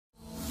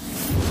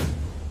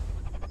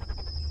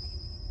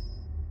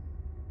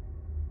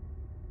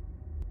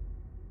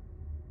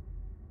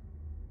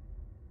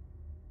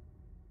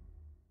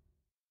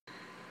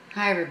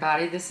Hi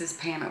everybody, this is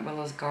Pam at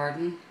Willow's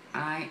Garden.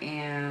 I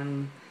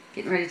am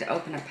getting ready to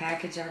open a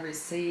package I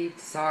received.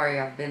 Sorry,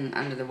 I've been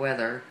under the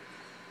weather.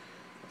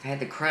 I've had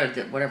the crud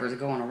that whatever's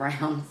going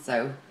around.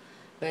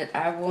 But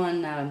I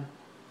won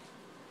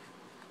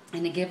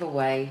in a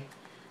giveaway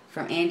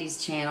from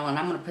Andy's channel, and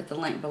I'm going to put the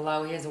link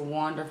below. He has a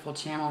wonderful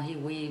channel. He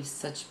weaves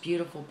such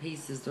beautiful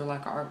pieces. They're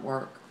like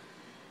artwork.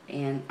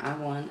 And I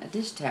won a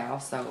dish towel,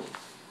 so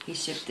he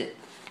shipped it.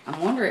 I'm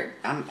wondering,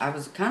 I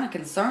was kind of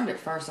concerned at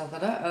first. I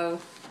thought,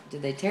 uh-oh,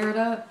 did they tear it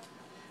up?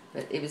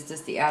 But it was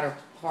just the outer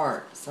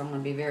part, so I'm going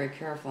to be very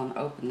careful and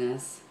open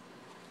this.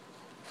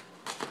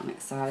 I'm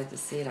excited to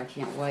see it. I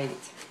can't wait.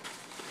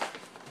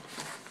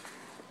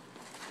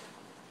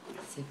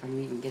 Let's see if I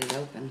can even get it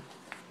open.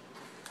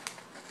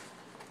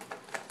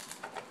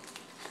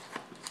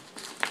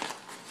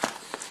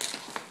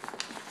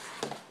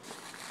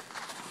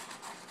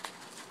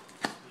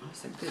 Oh,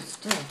 that's some good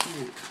stuff,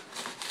 isn't it?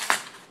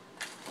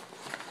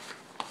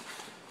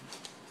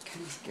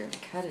 I'm scared to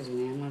cut it in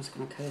there. I'm just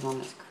going to cut it on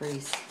this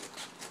crease.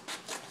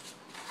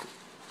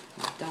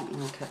 I don't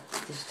want to cut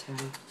this towel.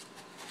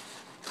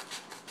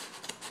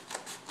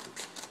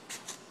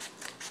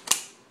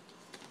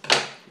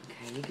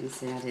 Okay, you can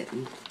see I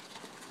didn't.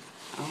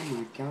 Oh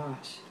my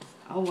gosh.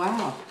 Oh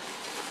wow.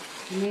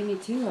 He made me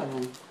two of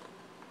them.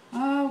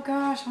 Oh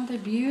gosh, aren't they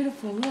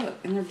beautiful?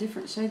 Look, and they're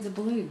different shades of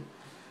blue.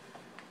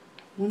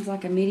 One's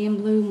like a medium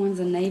blue, one's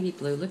a navy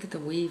blue. Look at the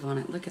weave on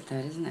it. Look at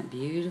that. Isn't that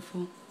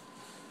beautiful?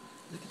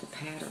 Look at the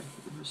pattern.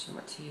 I'm going to show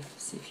it to you,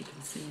 see if you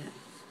can see it.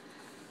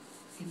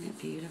 Isn't that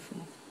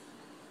beautiful?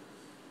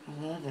 I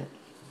love it.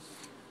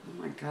 Oh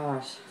my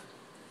gosh.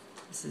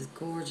 This is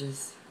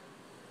gorgeous.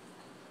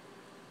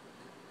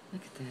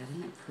 Look at that.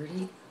 Isn't that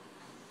pretty?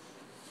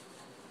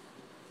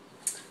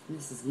 And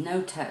this is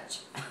no touch.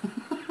 I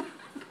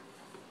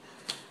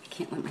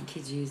can't let my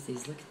kids use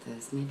these. Look at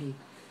this. Maybe,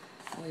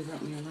 oh, he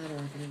wrote me a letter.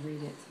 I gotta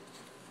read it.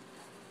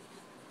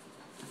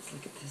 Let's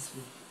look at this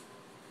one.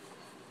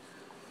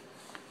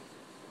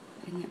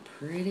 Isn't it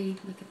pretty?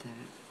 Look at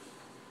that.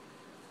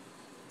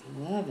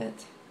 I love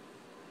it.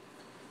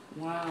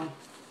 Wow.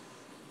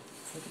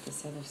 Let's look at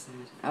this other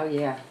side. Oh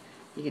yeah,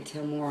 you can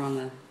tell more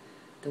on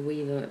the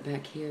weave of it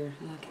back here.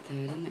 Look at that.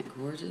 Isn't that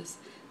gorgeous?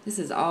 This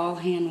is all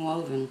hand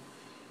woven.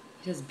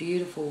 It does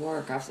beautiful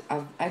work.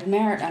 I've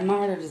admired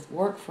his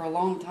work for a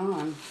long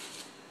time.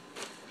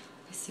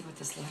 Let's see what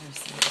this letter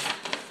says.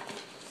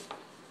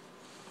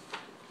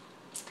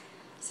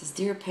 It says,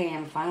 "Dear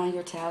Pam, finally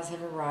your towels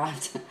have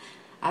arrived.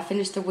 I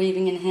finished the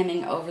weaving and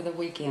hemming over the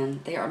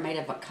weekend. They are made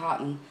of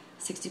cotton,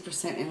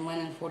 60% in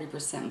linen,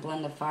 40%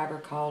 blend of fiber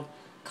called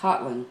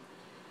Cottlin,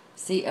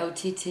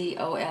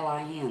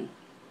 C-O-T-T-O-L-I-N.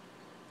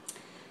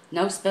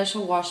 No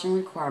special washing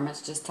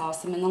requirements, just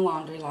toss them in the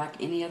laundry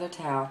like any other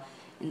towel.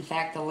 In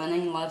fact, the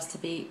linen loves to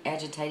be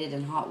agitated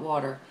in hot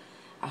water.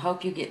 I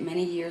hope you get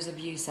many years of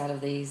use out of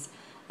these.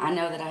 I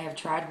know that I have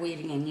tried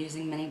weaving and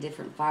using many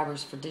different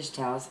fibers for dish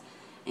towels,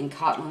 and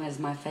Cottlin is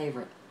my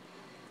favorite.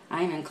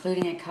 I am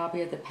including a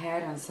copy of the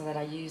pattern that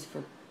I use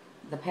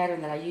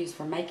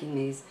for making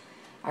these.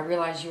 I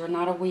realize you are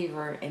not a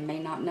weaver and may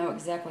not know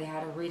exactly how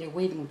to read a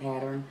weaving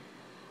pattern,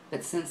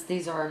 but since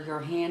these are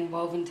your hand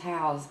woven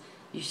towels,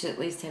 you should at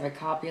least have a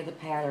copy of the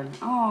pattern."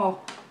 Oh,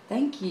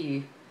 thank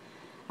you.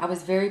 I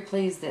was very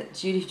pleased that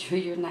Judy drew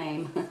your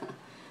name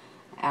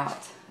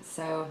out.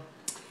 So,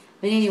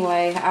 but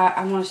anyway,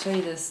 I want to show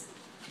you this.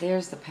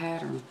 There's the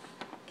pattern.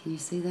 Can you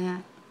see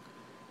that?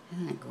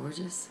 Isn't it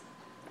gorgeous?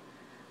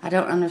 I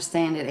don't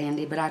understand it,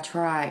 Andy, but I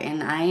try,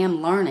 and I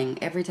am learning.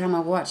 Every time I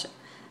watch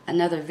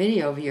another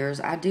video of yours,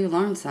 I do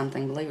learn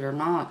something, believe it or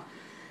not.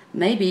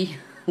 Maybe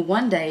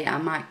one day I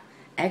might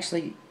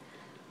actually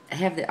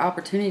have the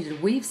opportunity to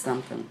weave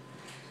something.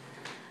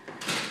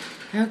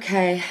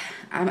 Okay,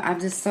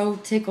 I'm just so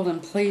tickled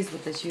and pleased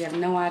with this. You have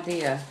no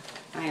idea.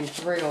 I am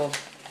thrilled.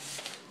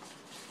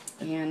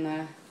 And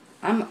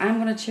I'm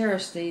going to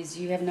cherish these.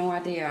 You have no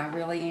idea. I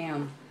really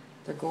am.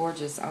 They're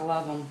gorgeous. I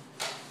love them.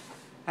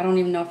 I don't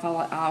even know if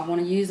I want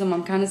to use them.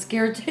 I'm kind of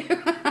scared too.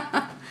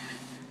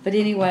 But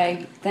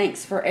anyway,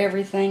 thanks for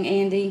everything,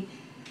 Andy.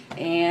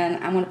 And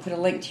I'm going to put a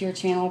link to your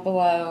channel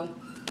below.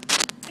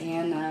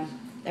 And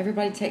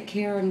everybody take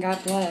care and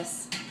God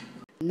bless.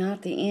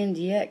 Not the end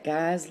yet,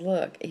 guys.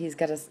 Look, he's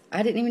got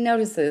I didn't even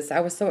notice this. I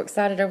was so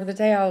excited over the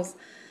towels.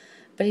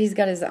 But he's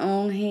got his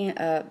own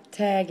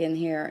tag in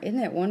here.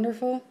 Isn't that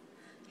wonderful?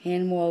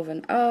 Hand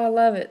woven. Oh, I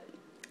love it.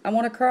 I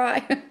want to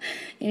cry.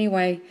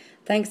 Anyway,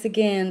 thanks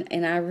again,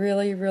 and I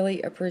really, really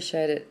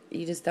appreciate it.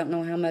 You just don't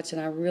know how much, and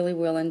I really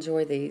will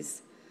enjoy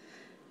these.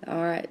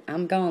 All right,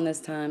 I'm gone this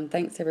time.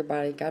 Thanks,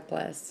 everybody. God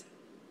bless.